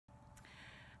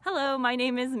Hello, my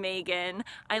name is Megan.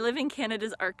 I live in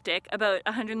Canada's Arctic, about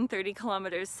 130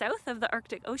 kilometers south of the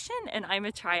Arctic Ocean, and I'm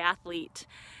a triathlete.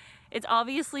 It's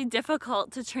obviously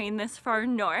difficult to train this far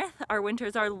north. Our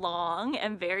winters are long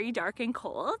and very dark and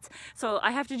cold, so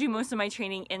I have to do most of my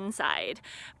training inside.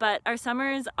 But our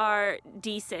summers are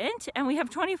decent and we have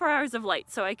 24 hours of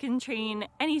light, so I can train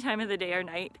any time of the day or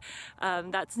night.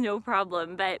 That's no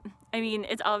problem. But I mean,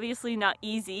 it's obviously not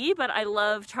easy, but I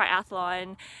love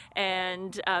triathlon,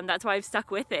 and that's why I've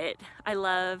stuck with it. I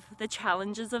love the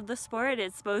challenges of the sport.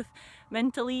 It's both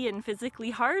mentally and physically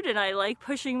hard, and I like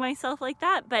pushing myself like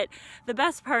that. But the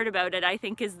best part about it, I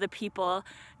think, is the people.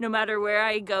 No matter where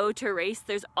I go to race,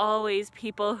 there's always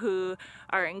people who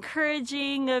are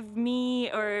encouraging of me,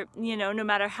 or, you know, no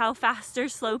matter how fast or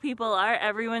slow people are,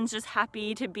 everyone's just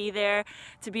happy to be there,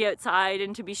 to be outside,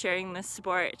 and to be sharing this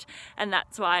sport. And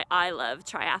that's why I love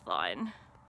triathlon.